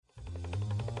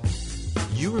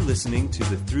You are listening to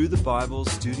the Through the Bible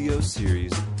studio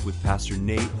series with Pastor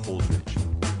Nate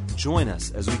Holdridge. Join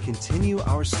us as we continue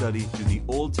our study through the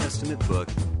Old Testament book,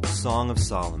 Song of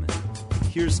Solomon.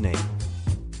 Here's Nate.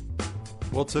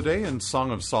 Well, today in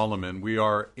Song of Solomon, we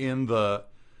are in the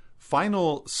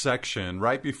final section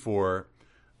right before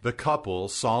the couple,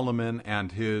 Solomon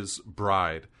and his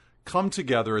bride, come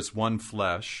together as one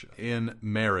flesh in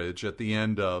marriage at the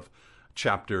end of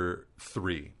chapter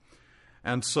 3.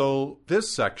 And so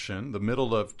this section, the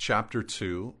middle of chapter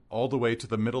 2, all the way to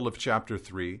the middle of chapter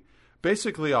 3,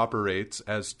 basically operates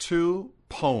as two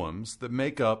poems that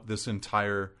make up this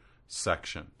entire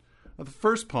section. Now, the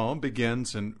first poem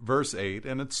begins in verse 8,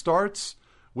 and it starts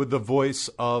with the voice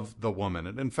of the woman.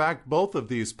 And in fact, both of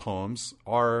these poems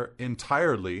are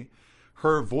entirely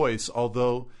her voice,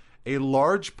 although a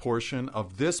large portion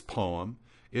of this poem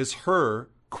is her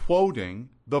quoting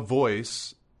the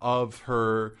voice of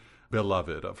her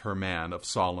beloved, of her man, of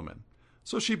Solomon.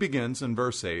 So she begins in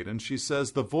verse 8, and she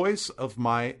says, "The voice of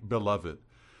my beloved,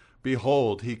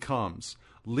 behold, he comes,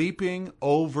 leaping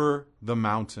over the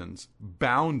mountains,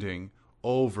 bounding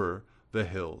over the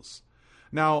hills."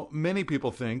 Now, many people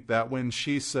think that when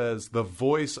she says, "the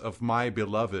voice of my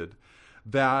beloved,"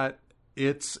 that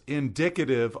it's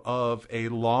indicative of a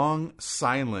long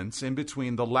silence in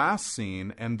between the last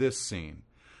scene and this scene.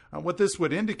 What this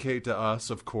would indicate to us,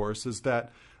 of course, is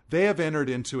that they have entered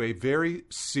into a very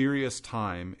serious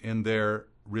time in their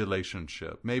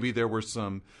relationship. Maybe there were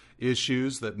some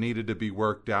issues that needed to be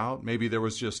worked out. Maybe there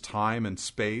was just time and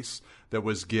space that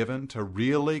was given to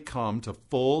really come to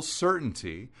full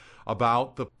certainty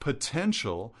about the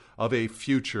potential of a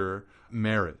future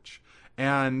marriage.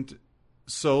 And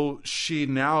so she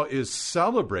now is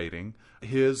celebrating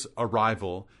his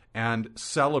arrival and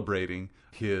celebrating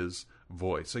his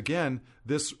voice. Again,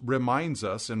 this reminds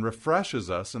us and refreshes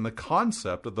us in the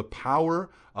concept of the power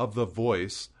of the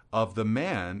voice of the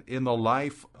man in the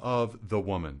life of the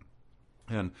woman.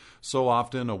 And so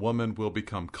often a woman will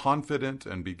become confident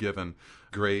and be given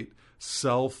great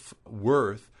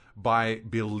self-worth by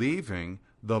believing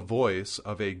the voice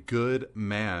of a good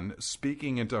man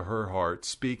speaking into her heart,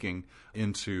 speaking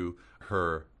into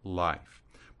her life.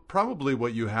 Probably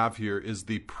what you have here is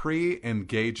the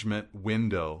pre-engagement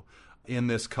window in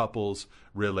this couple's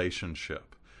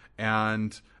relationship.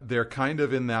 And they're kind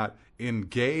of in that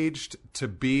engaged to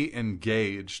be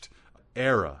engaged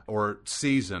era or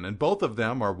season. And both of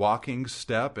them are walking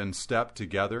step and step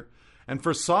together. And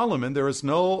for Solomon, there is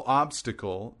no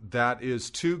obstacle that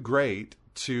is too great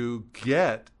to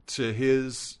get to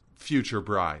his future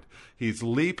bride. He's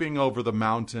leaping over the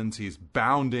mountains. He's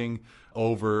bounding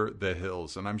over the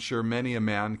hills. And I'm sure many a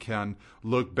man can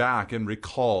look back and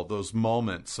recall those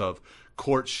moments of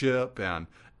courtship and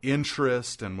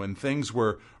interest, and when things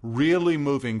were really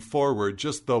moving forward,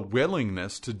 just the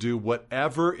willingness to do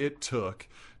whatever it took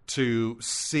to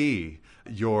see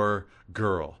your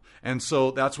girl. And so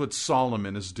that's what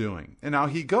Solomon is doing. And now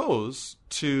he goes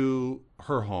to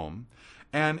her home,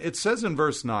 and it says in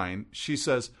verse 9, she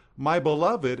says, "My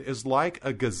beloved is like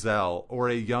a gazelle or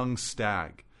a young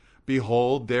stag.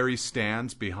 Behold, there he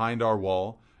stands behind our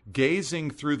wall,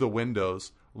 gazing through the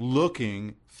windows,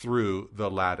 looking through the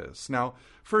lattice." Now,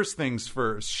 first things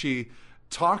first, she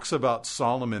talks about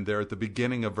Solomon there at the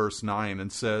beginning of verse 9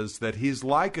 and says that he's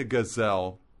like a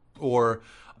gazelle or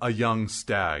a young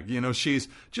stag. You know, she's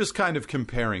just kind of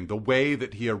comparing the way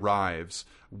that he arrives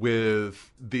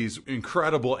with these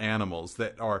incredible animals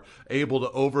that are able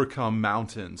to overcome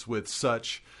mountains with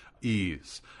such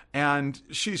ease. And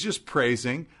she's just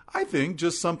praising, I think,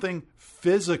 just something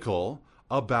physical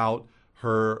about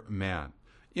her man.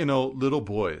 You know, little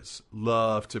boys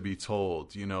love to be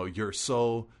told, you know, you're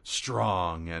so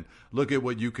strong and look at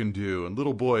what you can do. And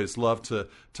little boys love to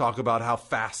talk about how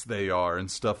fast they are and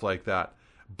stuff like that.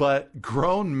 But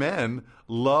grown men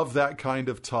love that kind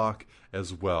of talk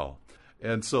as well.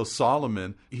 And so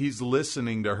Solomon, he's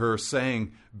listening to her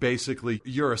saying, basically,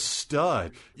 you're a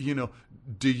stud, you know,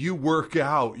 do you work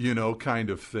out, you know, kind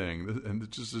of thing. And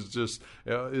it just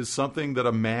is something that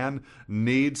a man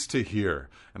needs to hear.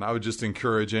 And I would just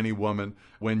encourage any woman,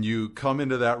 when you come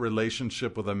into that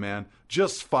relationship with a man,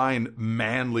 just find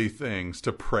manly things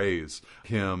to praise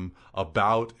him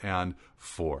about and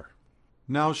for.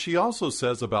 Now, she also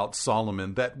says about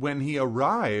Solomon that when he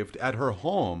arrived at her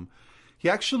home, he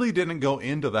actually didn't go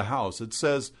into the house. It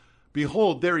says,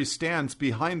 "Behold, there he stands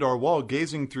behind our wall,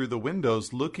 gazing through the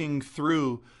windows, looking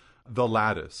through the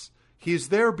lattice." He's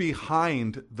there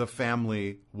behind the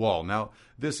family wall. Now,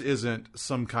 this isn't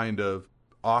some kind of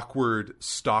awkward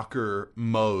stalker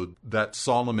mode that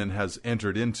Solomon has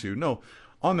entered into. No,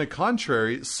 on the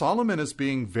contrary, Solomon is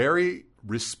being very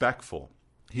respectful.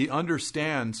 He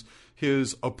understands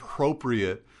his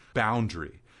appropriate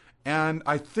boundary. And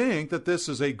I think that this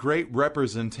is a great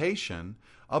representation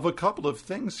of a couple of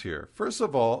things here. First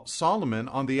of all, Solomon,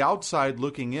 on the outside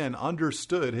looking in,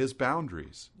 understood his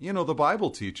boundaries. You know, the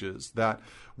Bible teaches that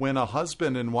when a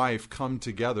husband and wife come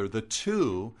together, the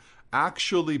two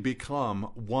actually become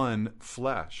one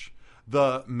flesh.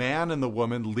 The man and the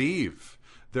woman leave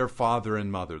their father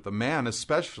and mother. The man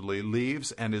especially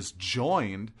leaves and is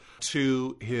joined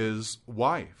to his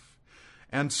wife.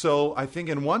 And so I think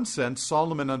in one sense,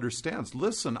 Solomon understands,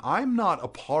 listen, I'm not a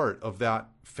part of that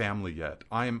family yet.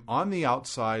 I'm on the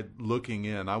outside looking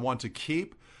in. I want to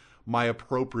keep my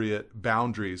appropriate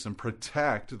boundaries and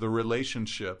protect the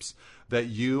relationships that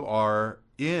you are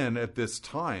in at this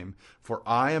time, for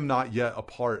I am not yet a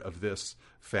part of this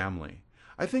family.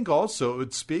 I think also it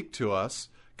would speak to us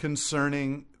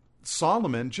concerning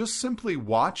Solomon just simply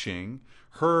watching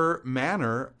her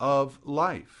manner of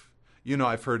life. You know,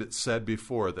 I've heard it said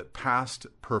before that past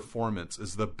performance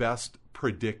is the best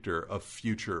predictor of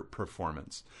future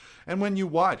performance. And when you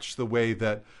watch the way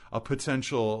that a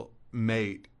potential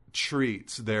mate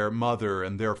treats their mother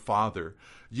and their father,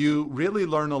 you really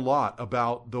learn a lot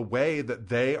about the way that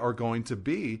they are going to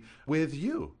be with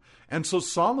you. And so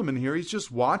Solomon here, he's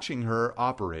just watching her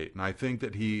operate. And I think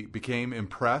that he became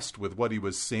impressed with what he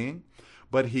was seeing,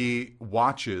 but he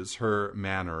watches her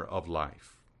manner of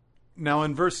life. Now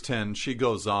in verse 10, she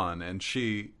goes on and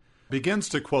she begins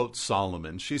to quote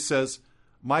Solomon. She says,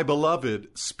 "My beloved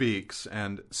speaks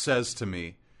and says to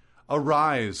me,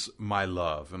 'Arise, my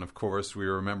love.'" And of course, we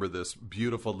remember this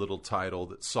beautiful little title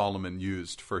that Solomon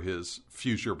used for his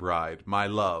future bride, "My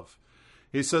love."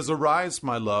 He says, "Arise,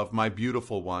 my love, my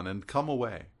beautiful one, and come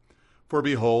away. For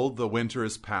behold, the winter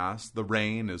is past, the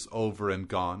rain is over and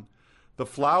gone. The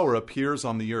flower appears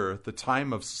on the earth, the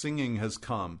time of singing has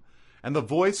come, and the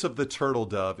voice of the turtle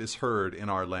dove is heard in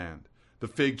our land. The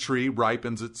fig tree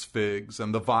ripens its figs,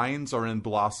 and the vines are in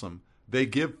blossom. They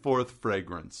give forth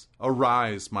fragrance.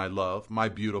 Arise, my love, my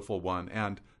beautiful one,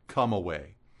 and come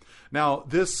away." Now,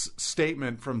 this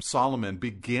statement from Solomon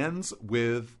begins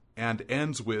with and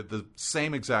ends with the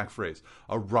same exact phrase.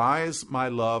 Arise, my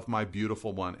love, my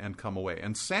beautiful one, and come away.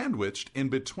 And sandwiched in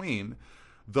between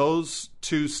those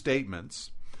two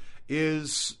statements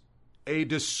is a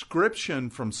description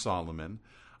from Solomon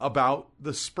about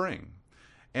the spring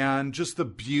and just the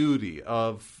beauty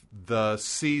of the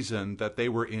season that they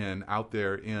were in out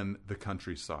there in the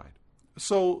countryside.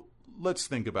 So let's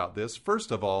think about this.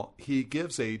 First of all, he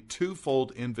gives a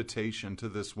twofold invitation to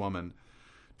this woman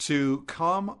to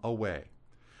come away.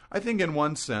 I think in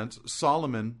one sense,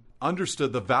 Solomon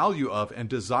understood the value of and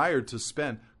desired to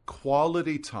spend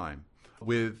quality time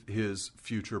with his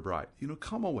future bride. You know,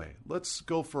 come away. Let's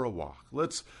go for a walk.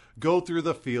 Let's go through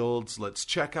the fields. Let's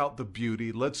check out the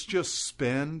beauty. Let's just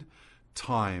spend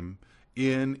time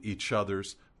in each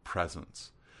other's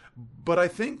presence. But I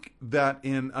think that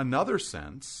in another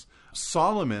sense,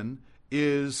 Solomon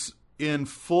is in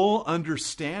full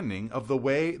understanding of the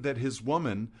way that his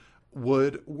woman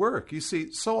would work. You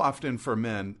see, so often for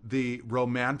men, the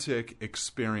romantic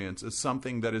experience is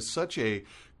something that is such a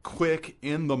quick,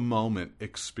 in-the-moment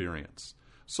experience.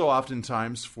 So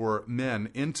oftentimes for men,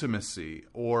 intimacy,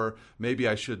 or maybe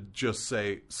I should just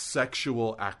say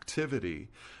sexual activity,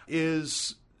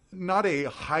 is not a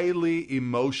highly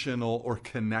emotional or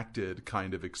connected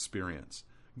kind of experience.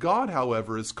 God,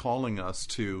 however, is calling us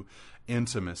to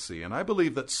intimacy, and I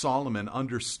believe that Solomon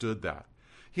understood that.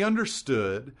 He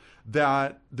understood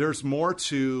that there's more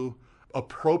to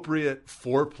appropriate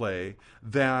foreplay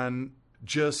than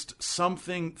just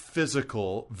something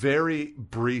physical very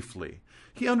briefly.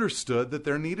 He understood that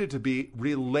there needed to be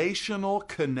relational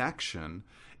connection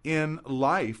in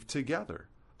life together,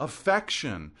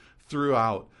 affection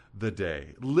throughout the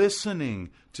day, listening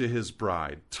to his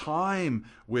bride, time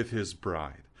with his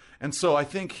bride. And so I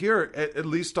think here, at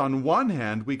least on one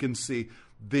hand, we can see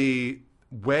the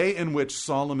way in which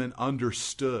Solomon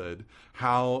understood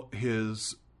how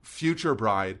his future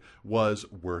bride was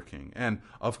working. And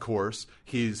of course,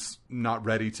 he's not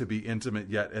ready to be intimate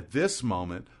yet at this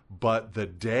moment, but the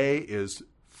day is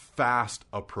fast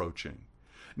approaching.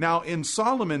 Now, in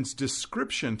Solomon's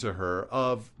description to her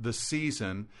of the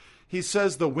season, he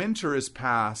says the winter is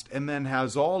past and then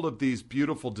has all of these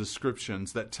beautiful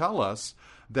descriptions that tell us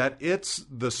that it's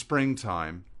the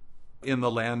springtime in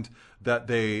the land that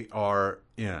they are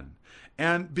in.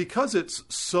 And because it's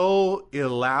so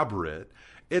elaborate,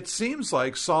 it seems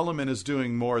like Solomon is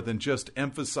doing more than just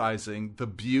emphasizing the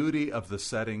beauty of the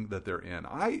setting that they're in.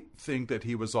 I think that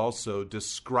he was also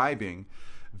describing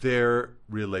their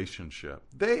relationship.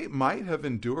 They might have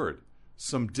endured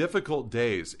some difficult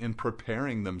days in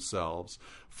preparing themselves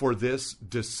for this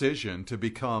decision to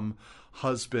become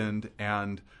husband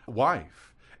and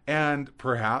wife. And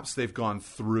perhaps they've gone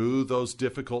through those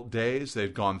difficult days.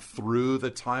 They've gone through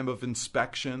the time of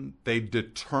inspection. They've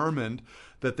determined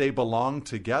that they belong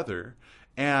together.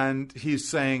 And he's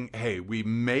saying, hey, we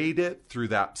made it through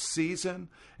that season,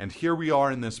 and here we are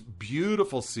in this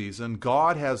beautiful season.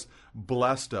 God has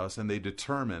blessed us, and they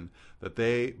determine that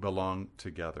they belong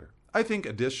together. I think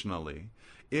additionally,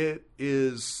 it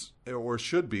is or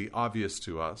should be obvious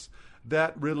to us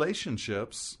that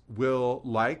relationships will,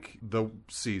 like the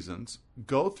seasons,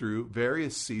 go through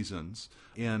various seasons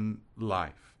in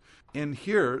life. And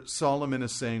here, Solomon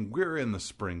is saying, we're in the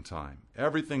springtime.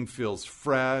 Everything feels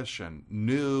fresh and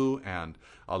new and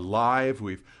alive.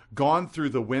 We've gone through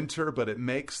the winter, but it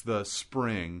makes the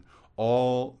spring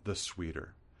all the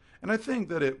sweeter. And I think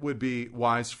that it would be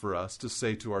wise for us to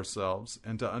say to ourselves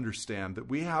and to understand that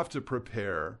we have to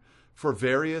prepare for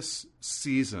various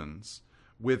seasons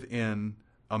within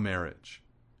a marriage.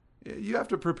 You have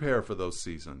to prepare for those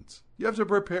seasons. You have to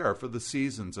prepare for the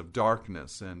seasons of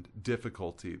darkness and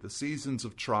difficulty, the seasons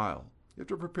of trial. You have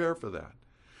to prepare for that.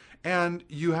 And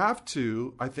you have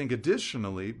to, I think,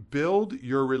 additionally, build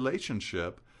your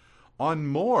relationship on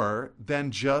more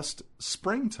than just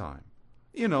springtime.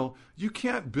 You know, you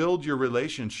can't build your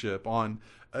relationship on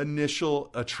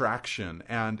initial attraction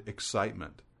and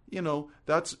excitement. You know,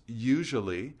 that's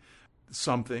usually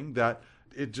something that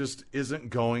it just isn't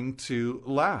going to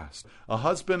last. A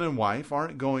husband and wife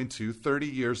aren't going to, 30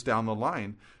 years down the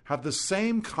line, have the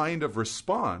same kind of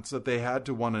response that they had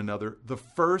to one another the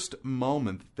first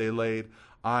moment they laid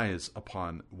eyes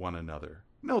upon one another.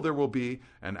 No, there will be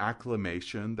an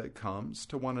acclamation that comes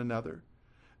to one another,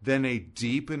 then a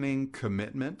deepening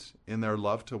commitment in their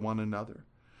love to one another,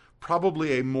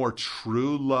 probably a more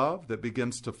true love that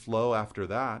begins to flow after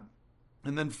that.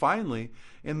 And then finally,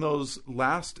 in those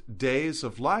last days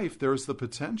of life, there's the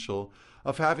potential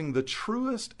of having the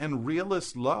truest and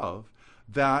realest love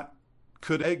that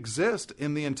could exist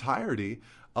in the entirety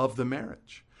of the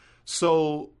marriage.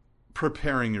 So,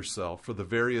 preparing yourself for the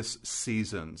various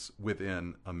seasons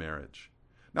within a marriage.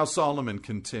 Now, Solomon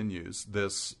continues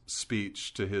this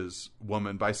speech to his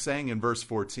woman by saying in verse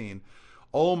 14,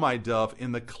 "O my dove,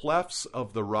 in the clefts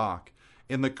of the rock,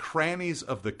 in the crannies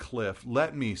of the cliff,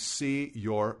 let me see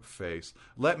your face.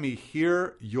 Let me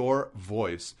hear your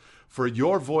voice. For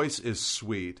your voice is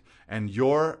sweet, and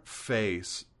your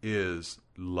face is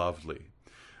lovely."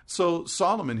 So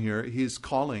Solomon here, he's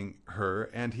calling her,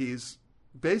 and he's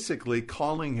basically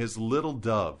calling his little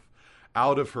dove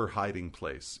out of her hiding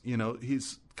place. You know,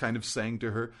 he's kind of saying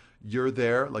to her, you're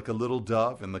there like a little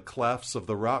dove in the clefts of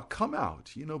the rock. Come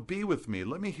out, be with me.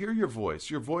 Let me hear your voice.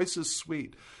 Your voice is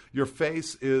sweet. Your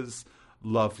face is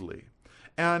lovely.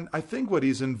 And I think what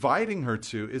he's inviting her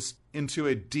to is into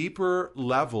a deeper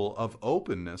level of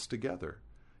openness together.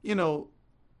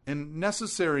 A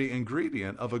necessary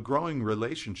ingredient of a growing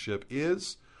relationship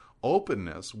is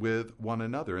openness with one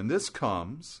another. And this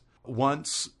comes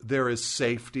once there is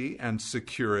safety and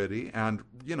security and,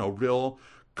 real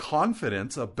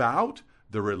confidence about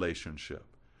the relationship.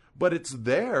 But it's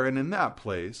there and in that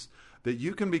place that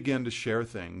you can begin to share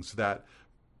things that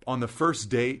on the first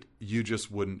date you just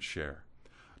wouldn't share.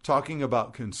 Talking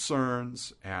about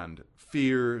concerns and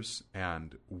fears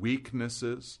and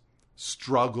weaknesses,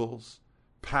 struggles,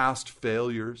 past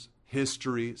failures,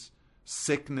 histories,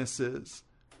 sicknesses,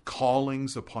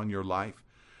 callings upon your life.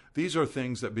 These are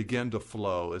things that begin to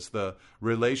flow as the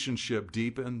relationship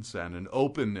deepens and an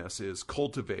openness is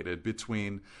cultivated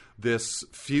between this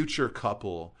future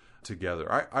couple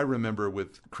together. I remember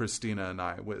with Christina and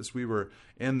I, as we were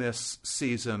in this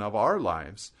season of our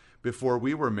lives before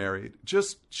we were married,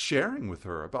 just sharing with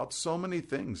her about so many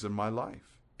things in my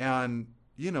life. And,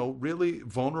 really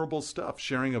vulnerable stuff,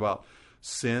 sharing about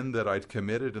sin that I'd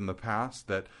committed in the past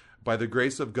that by the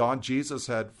grace of God, Jesus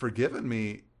had forgiven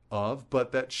me of,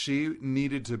 but that she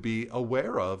needed to be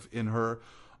aware of in her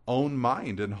own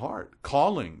mind and heart.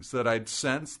 Callings that I'd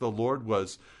sensed the Lord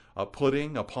was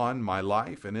putting upon my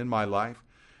life and in my life.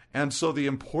 And so the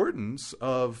importance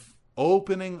of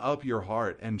opening up your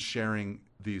heart and sharing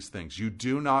these things. You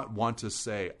do not want to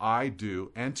say, I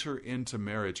do, enter into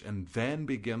marriage, and then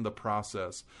begin the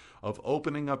process of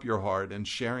opening up your heart and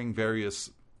sharing various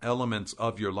elements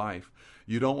of your life.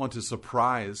 You don't want to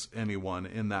surprise anyone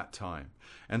in that time.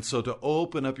 And so to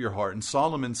open up your heart, and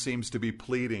Solomon seems to be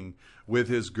pleading with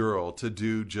his girl to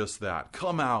do just that.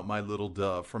 Come out, my little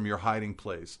dove, from your hiding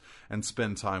place and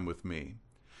spend time with me.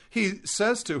 He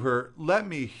says to her, let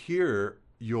me hear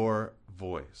your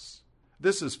voice.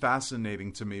 This is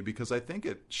fascinating to me because I think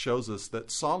it shows us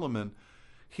that Solomon,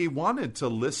 he wanted to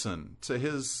listen to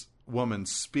his woman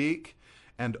speak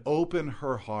and open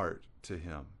her heart to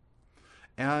him.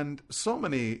 And so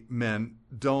many men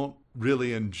don't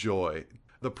really enjoy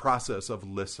the process of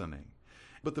listening.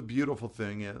 But the beautiful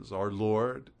thing is our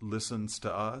Lord listens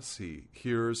to us. He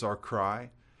hears our cry.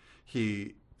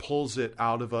 He pulls it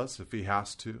out of us if he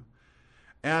has to.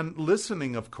 And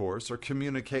listening, of course, or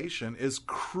communication is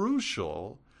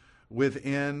crucial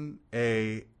within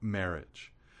a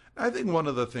marriage. I think one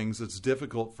of the things that's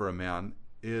difficult for a man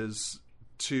is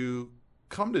to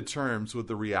come to terms with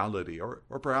the reality, or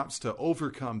perhaps to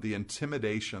overcome the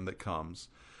intimidation that comes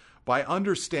by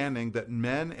understanding that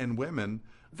men and women,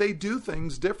 they do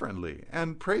things differently.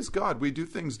 And praise God, we do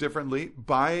things differently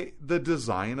by the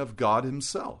design of God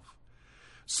himself.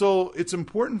 So it's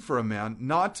important for a man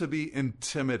not to be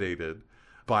intimidated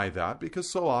by that, because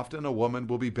so often a woman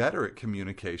will be better at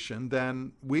communication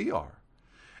than we are.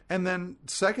 And then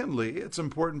secondly, it's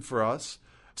important for us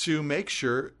to make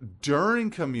sure during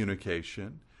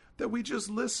communication that we just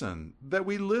listen, that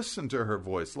we listen to her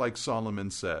voice, like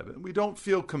Solomon said, and we don't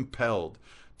feel compelled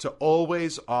to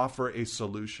always offer a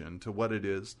solution to what it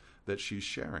is that she's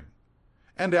sharing.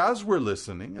 And as we're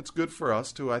listening, it's good for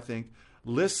us to, I think,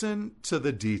 listen to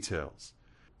the details.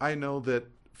 I know that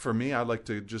for me, I like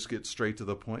to just get straight to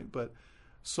the point, but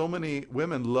so many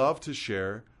women love to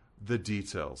share the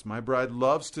details. My bride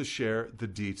loves to share the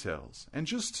details and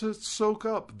just to soak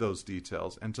up those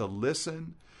details and to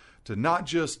listen to not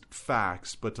just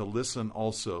facts, but to listen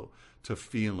also to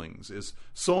feelings is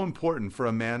so important for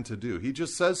a man to do. He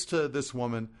just says to this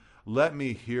woman, "Let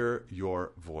me hear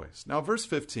your voice." Now, verse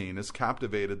 15 has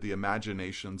captivated the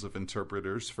imaginations of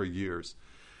interpreters for years.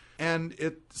 And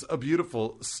it's a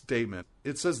beautiful statement.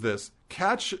 It says this: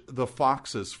 "Catch the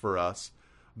foxes for us,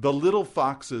 the little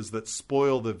foxes that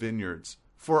spoil the vineyards,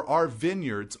 for our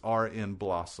vineyards are in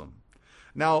blossom."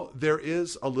 Now, there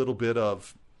is a little bit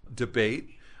of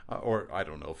debate, or I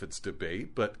don't know if it's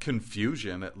debate, but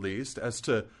confusion at least, as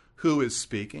to who is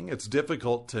speaking. It's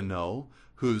difficult to know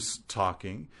who's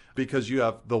talking because you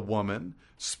have the woman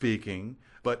speaking,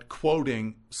 but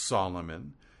quoting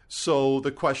Solomon. So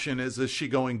the question is she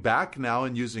going back now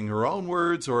and using her own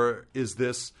words, or is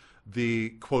this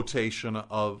the quotation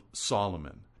of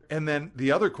Solomon? And then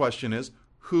the other question is,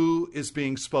 who is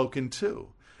being spoken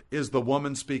to? Is the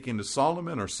woman speaking to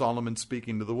Solomon, or Solomon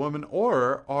speaking to the woman,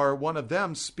 or are one of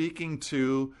them speaking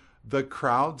to the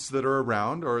crowds that are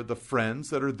around, or the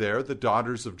friends that are there, the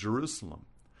daughters of Jerusalem?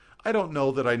 I don't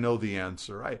know that I know the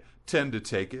answer. I tend to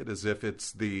take it as if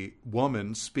it's the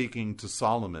woman speaking to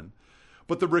Solomon.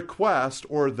 But the request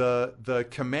or the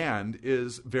command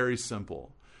is very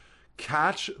simple.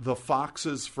 Catch the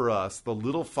foxes for us, the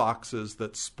little foxes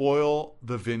that spoil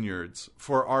the vineyards,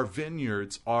 for our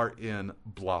vineyards are in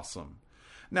blossom.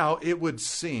 Now, it would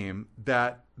seem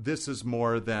that this is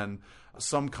more than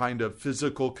some kind of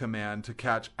physical command to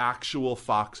catch actual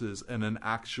foxes in an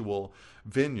actual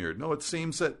vineyard. No, it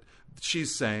seems that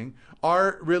she's saying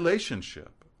our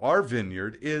relationship, our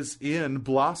vineyard is in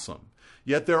blossom.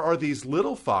 Yet there are these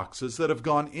little foxes that have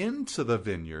gone into the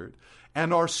vineyard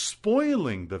and are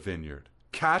spoiling the vineyard.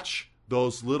 Catch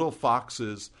those little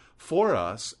foxes for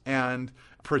us and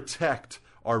protect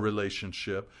our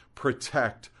relationship,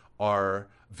 protect our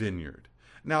vineyard.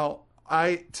 Now,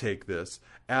 I take this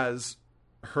as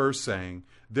her saying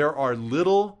there are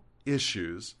little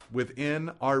issues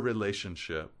within our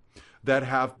relationship that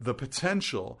have the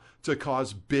potential to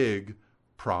cause big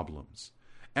problems.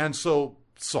 And so,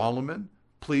 Solomon,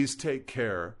 please take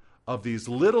care of these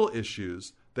little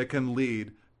issues that can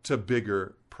lead to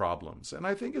bigger problems. And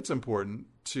I think it's important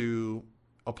to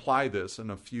apply this in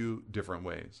a few different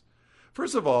ways.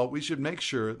 First of all, we should make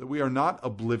sure that we are not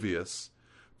oblivious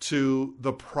to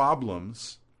the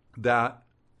problems that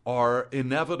are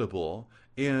inevitable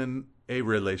in a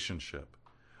relationship.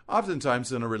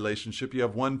 Oftentimes in a relationship, you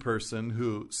have one person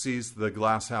who sees the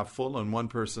glass half full and one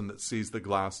person that sees the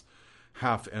glass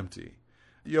half empty.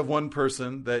 You have one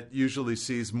person that usually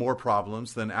sees more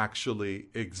problems than actually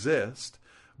exist,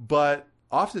 but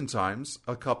oftentimes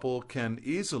a couple can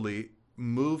easily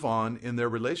move on in their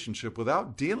relationship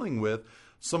without dealing with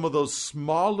some of those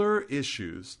smaller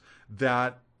issues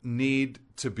that need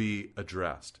to be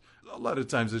addressed. A lot of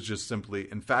times it's just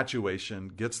simply infatuation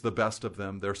gets the best of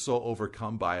them. They're so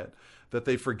overcome by it that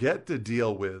they forget to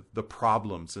deal with the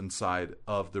problems inside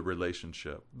of the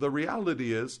relationship. The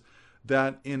reality is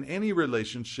that in any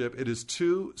relationship, it is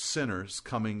two sinners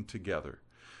coming together.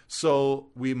 So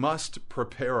we must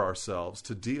prepare ourselves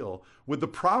to deal with the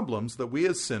problems that we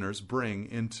as sinners bring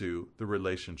into the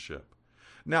relationship.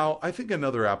 Now, I think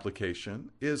another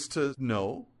application is to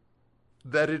know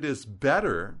that it is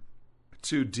better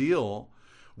to deal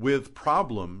with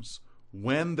problems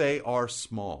when they are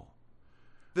small.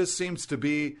 This seems to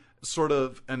be sort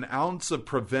of an ounce of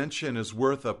prevention is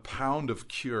worth a pound of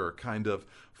cure kind of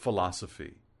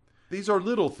philosophy. These are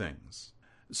little things.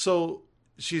 So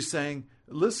she's saying,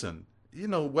 listen,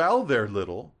 while they're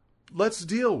little, let's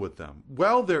deal with them.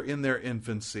 While they're in their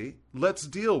infancy, let's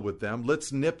deal with them.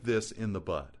 Let's nip this in the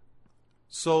bud.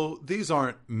 So these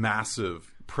aren't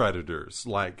massive predators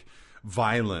like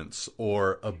violence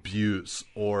or abuse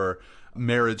or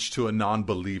marriage to a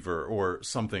non-believer or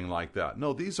something like that.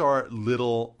 No, these are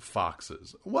little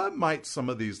foxes. What might some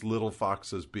of these little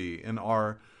foxes be in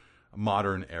our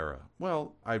modern era?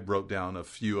 Well, I wrote down a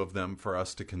few of them for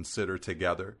us to consider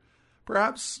together.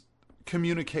 Perhaps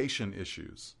communication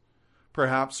issues.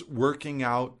 Perhaps working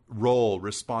out role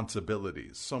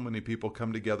responsibilities. So many people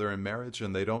come together in marriage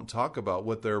and they don't talk about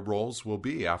what their roles will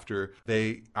be after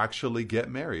they actually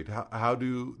get married. How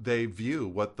do they view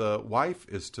what the wife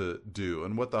is to do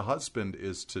and what the husband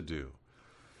is to do?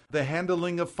 The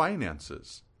handling of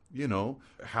finances.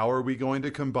 How are we going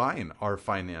to combine our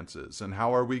finances and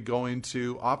how are we going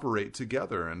to operate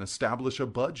together and establish a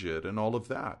budget and all of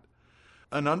that?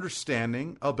 An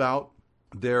understanding about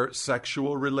their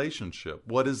sexual relationship.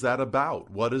 What is that about?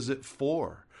 What is it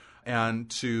for? And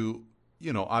to,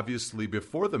 obviously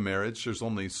before the marriage, there's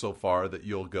only so far that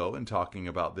you'll go in talking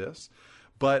about this.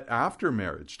 But after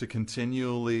marriage, to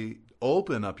continually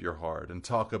open up your heart and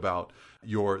talk about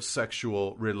your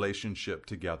sexual relationship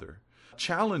together.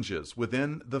 Challenges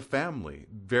within the family,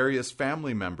 various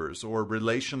family members or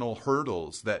relational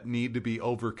hurdles that need to be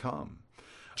overcome.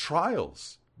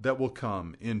 Trials that will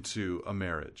come into a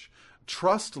marriage.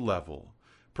 Trust level.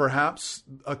 Perhaps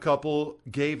a couple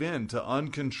gave in to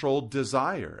uncontrolled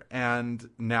desire and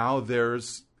now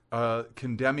there's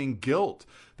condemning guilt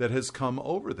that has come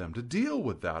over them. To deal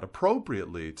with that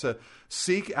appropriately, to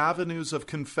seek avenues of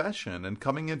confession and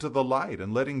coming into the light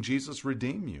and letting Jesus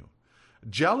redeem you.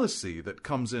 Jealousy that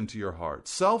comes into your heart.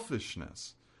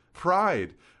 Selfishness.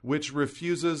 Pride, which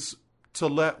refuses to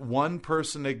let one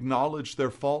person acknowledge their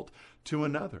fault to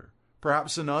another.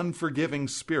 Perhaps an unforgiving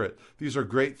spirit. These are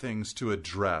great things to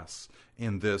address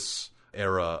in this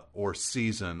era or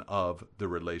season of the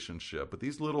relationship. But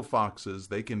these little foxes,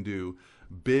 they can do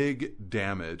big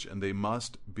damage and they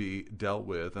must be dealt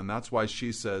with. And that's why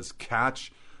she says,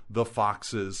 catch the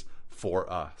foxes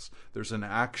for us. There's an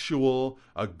actual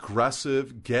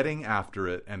aggressive getting after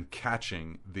it and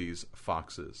catching these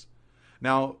foxes.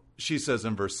 Now, she says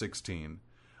in verse 16,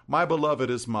 my beloved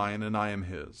is mine and I am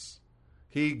his.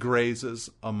 He grazes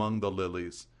among the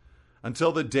lilies.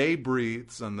 Until the day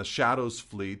breathes and the shadows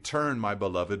flee, turn, my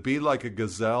beloved, be like a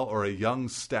gazelle or a young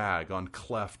stag on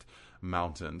cleft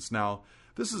mountains. Now,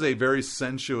 this is a very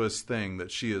sensuous thing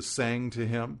that she is saying to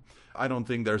him. I don't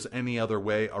think there's any other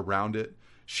way around it.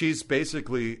 She's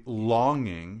basically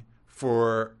longing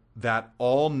for that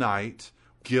all-night,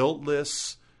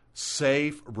 guiltless,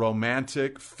 safe,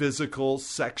 romantic, physical,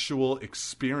 sexual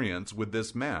experience with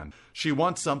this man. She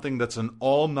wants something that's an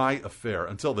all-night affair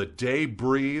until the day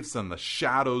breathes and the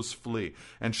shadows flee.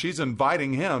 And she's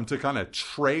inviting him to kind of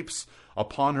traipse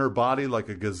upon her body like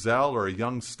a gazelle or a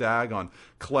young stag on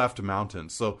cleft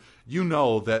mountains. So you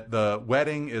know that the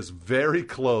wedding is very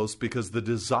close because the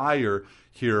desire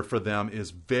here for them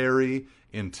is very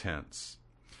intense.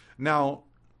 Now,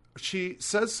 she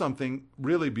says something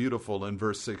really beautiful in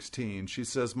verse 16. She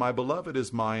says, my beloved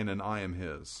is mine and I am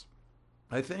his.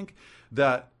 I think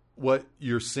that what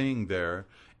you're seeing there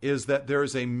is that there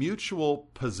is a mutual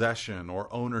possession or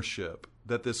ownership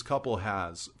that this couple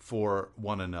has for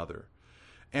one another.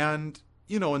 And,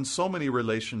 in so many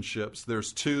relationships,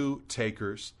 there's two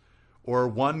takers or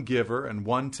one giver and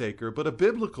one taker. But a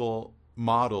biblical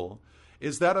model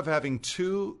is that of having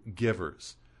two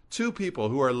givers. Two people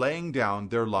who are laying down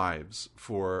their lives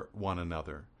for one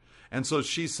another. And so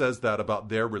she says that about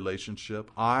their relationship.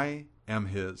 I am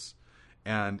his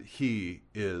and he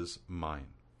is mine.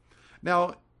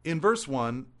 Now, in verse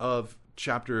 1 of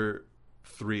chapter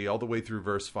 3, all the way through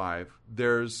verse 5,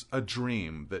 there's a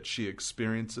dream that she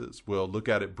experiences. We'll look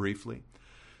at it briefly.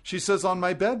 She says, on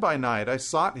my bed by night, I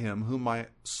sought him whom my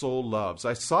soul loves.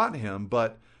 I sought him,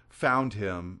 but found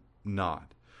him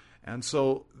not. And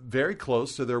so very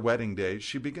close to their wedding day,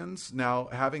 she begins now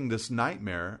having this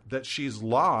nightmare that she's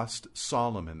lost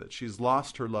Solomon, that she's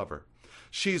lost her lover.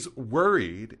 She's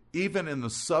worried, even in the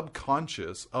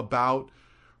subconscious, about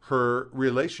her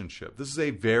relationship. This is a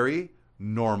very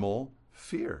normal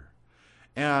fear.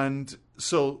 And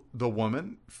so the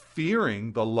woman,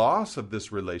 fearing the loss of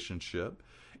this relationship,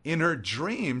 In her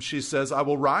dream, she says, I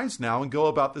will rise now and go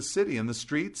about the city in the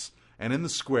streets and in the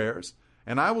squares,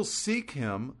 and I will seek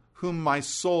him whom my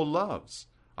soul loves.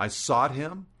 I sought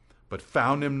him, but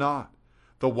found him not.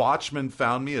 The watchmen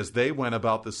found me as they went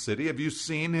about the city. Have you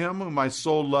seen him whom my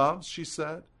soul loves? She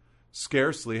said.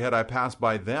 Scarcely had I passed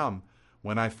by them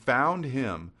when I found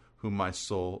him whom my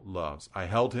soul loves. I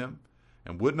held him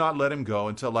and would not let him go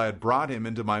until I had brought him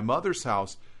into my mother's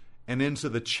house and into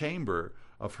the chamber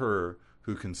of her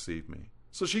who conceived me.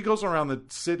 So she goes around the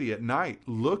city at night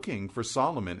looking for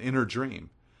Solomon in her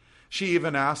dream. She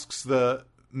even asks the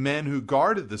men who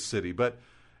guarded the city, but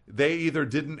they either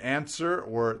didn't answer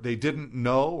or they didn't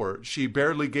know, or she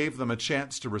barely gave them a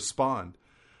chance to respond.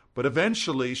 But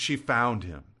eventually she found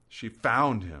him. She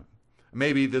found him.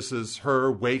 Maybe this is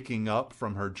her waking up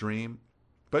from her dream,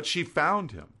 but she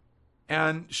found him.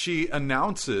 And she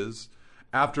announces,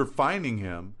 after finding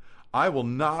him, I will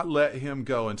not let him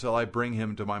go until I bring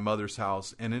him to my mother's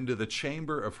house and into the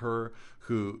chamber of her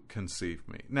who conceived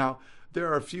me. Now, there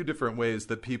are a few different ways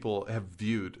that people have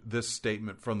viewed this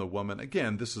statement from the woman.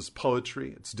 Again, this is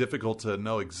poetry. It's difficult to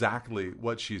know exactly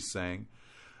what she's saying.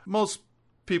 Most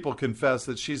people confess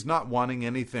that she's not wanting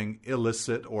anything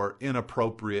illicit or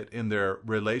inappropriate in their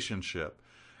relationship,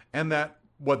 and that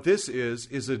what this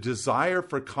is a desire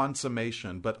for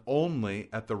consummation, but only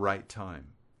at the right time.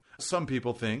 Some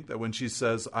people think that when she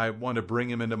says, I want to bring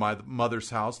him into my mother's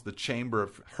house, the chamber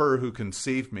of her who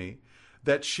conceived me,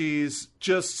 that she's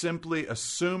just simply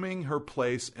assuming her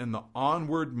place in the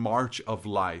onward march of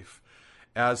life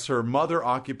as her mother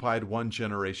occupied one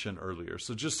generation earlier.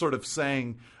 So just sort of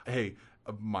saying, hey,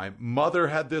 my mother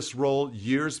had this role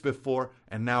years before,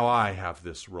 and now I have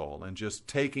this role, and just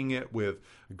taking it with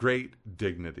great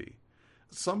dignity.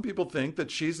 Some people think that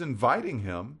she's inviting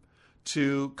him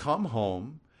to come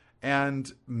home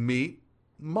and meet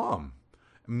mom,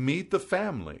 meet the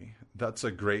family. That's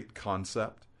a great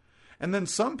concept. And then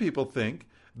some people think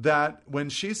that when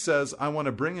she says, I want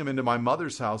to bring him into my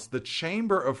mother's house, the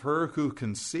chamber of her who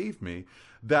conceived me,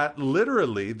 that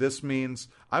literally this means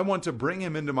I want to bring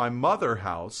him into my mother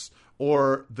house,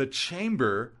 or the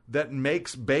chamber that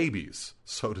makes babies,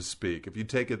 so to speak, if you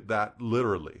take it that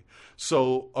literally.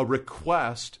 So a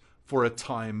request for a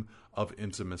time of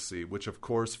intimacy, which of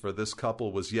course for this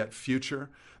couple was yet future.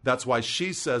 That's why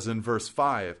she says in verse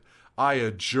 5, I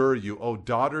adjure you, O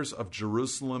daughters of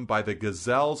Jerusalem, by the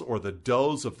gazelles or the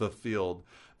does of the field,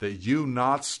 that you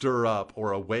not stir up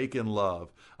or awaken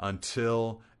love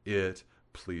until it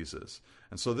pleases.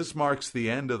 And so this marks the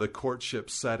end of the courtship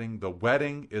setting. The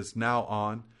wedding is now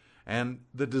on, and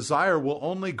the desire will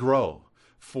only grow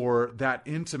for that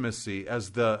intimacy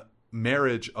as the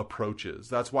marriage approaches.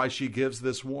 That's why she gives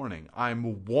this warning.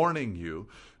 I'm warning you,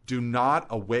 do not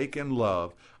awaken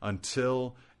love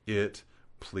until it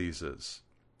pleases.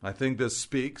 I think this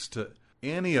speaks to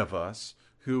any of us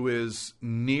who is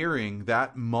nearing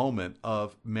that moment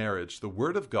of marriage. The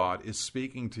Word of God is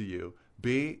speaking to you.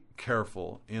 Be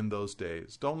careful in those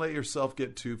days. Don't let yourself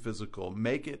get too physical.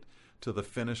 Make it to the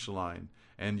finish line,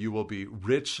 and you will be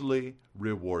richly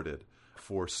rewarded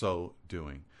for so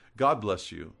doing. God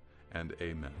bless you, and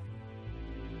amen.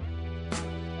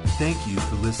 Thank you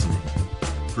for listening.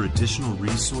 For additional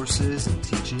resources and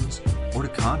teachings, or to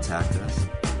contact us,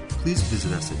 please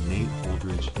visit us at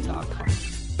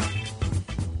nateholdridge.com.